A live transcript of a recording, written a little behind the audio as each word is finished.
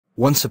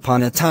Once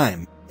upon a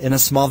time, in a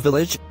small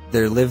village,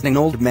 there lived an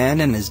old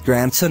man and his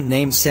grandson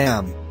named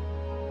Sam.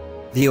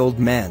 The old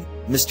man,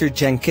 Mr.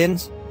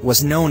 Jenkins,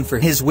 was known for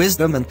his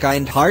wisdom and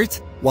kind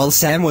heart, while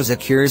Sam was a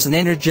curious and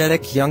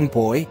energetic young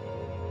boy.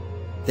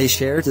 They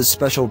shared a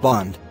special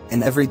bond,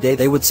 and every day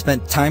they would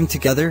spend time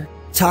together,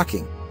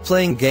 talking,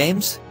 playing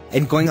games,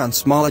 and going on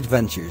small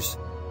adventures.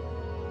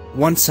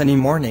 One sunny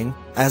morning,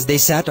 as they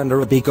sat under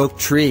a big oak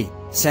tree,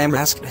 Sam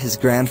asked his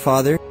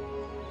grandfather,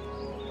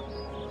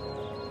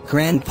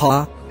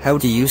 "Grandpa, how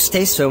do you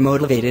stay so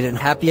motivated and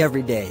happy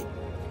every day?"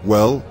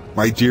 Well,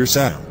 my dear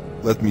Sam,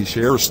 let me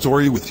share a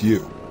story with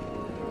you.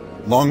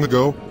 Long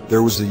ago,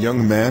 there was a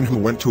young man who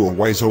went to a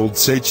wise old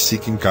sage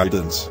seeking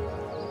guidance.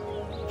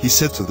 He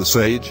said to the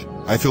sage,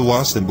 "I feel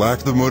lost and lack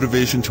the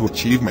motivation to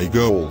achieve my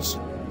goals.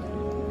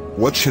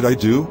 What should I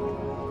do?"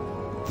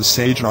 The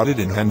sage nodded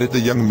and handed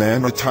the young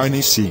man a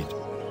tiny seed.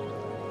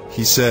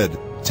 He said,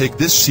 "Take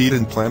this seed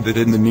and plant it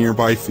in the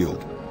nearby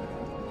field.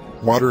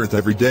 Water it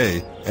every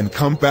day, and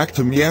come back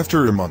to me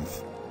after a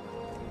month."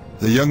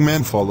 The young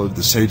man followed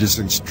the sage's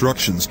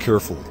instructions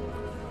carefully.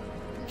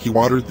 He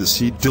watered the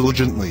seed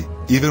diligently,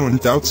 even when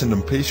doubts and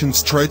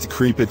impatience tried to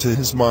creep into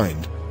his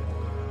mind.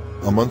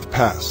 A month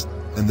passed,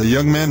 and the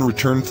young man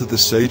returned to the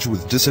sage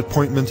with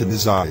disappointment in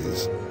his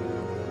eyes.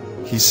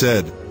 He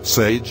said,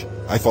 "Sage,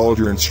 I followed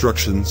your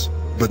instructions,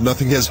 but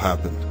nothing has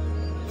happened.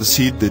 The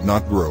seed did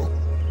not grow."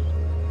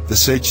 The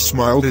sage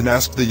smiled and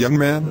asked the young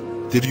man,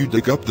 "Did you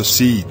dig up the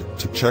seed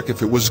to check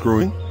if it was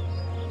growing?"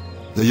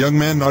 The young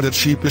man nodded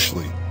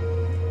sheepishly.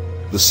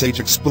 The sage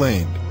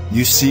explained,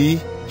 "You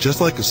see,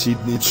 just like a seed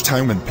needs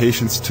time and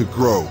patience to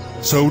grow,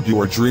 so do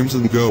our dreams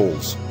and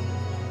goals.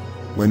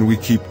 When we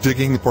keep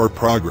digging up our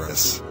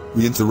progress,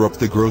 we interrupt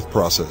the growth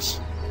process.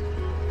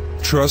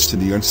 Trust in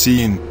the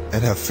unseen,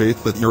 and have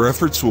faith that your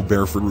efforts will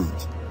bear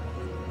fruit."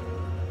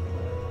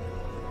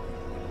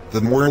 The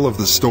moral of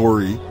the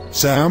story,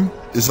 Sam,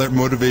 is that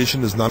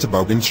motivation is not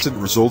about instant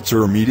results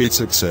or immediate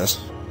success.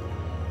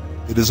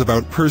 It is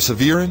about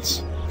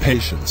perseverance,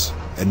 patience,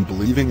 and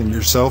believing in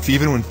yourself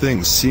even when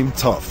things seem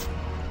tough.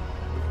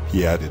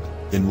 He added,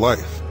 "In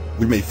life,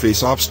 we may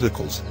face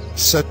obstacles,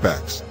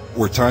 setbacks,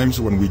 or times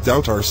when we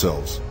doubt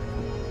ourselves.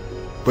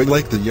 But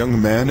like the young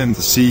man and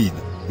the seed,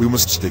 we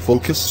must stay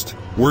focused,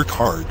 work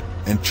hard,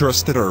 and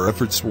trust that our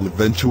efforts will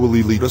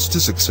eventually lead us to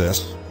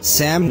success."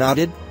 Sam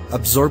nodded,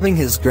 absorbing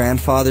his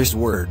grandfather's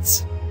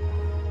words.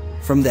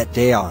 From that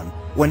day on,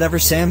 whenever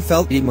Sam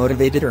felt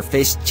demotivated or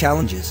faced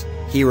challenges,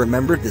 he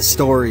remembered the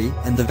story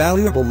and the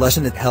valuable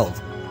lesson it held.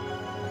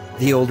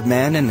 The old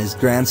man and his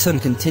grandson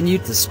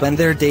continued to spend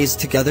their days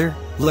together,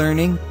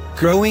 learning,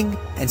 growing,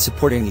 and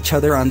supporting each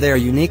other on their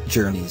unique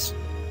journeys.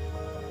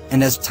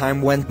 And as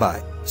time went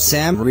by,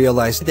 Sam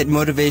realized that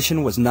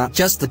motivation was not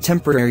just a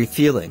temporary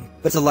feeling,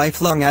 but a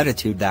lifelong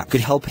attitude that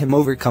could help him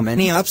overcome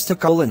any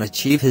obstacle and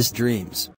achieve his dreams.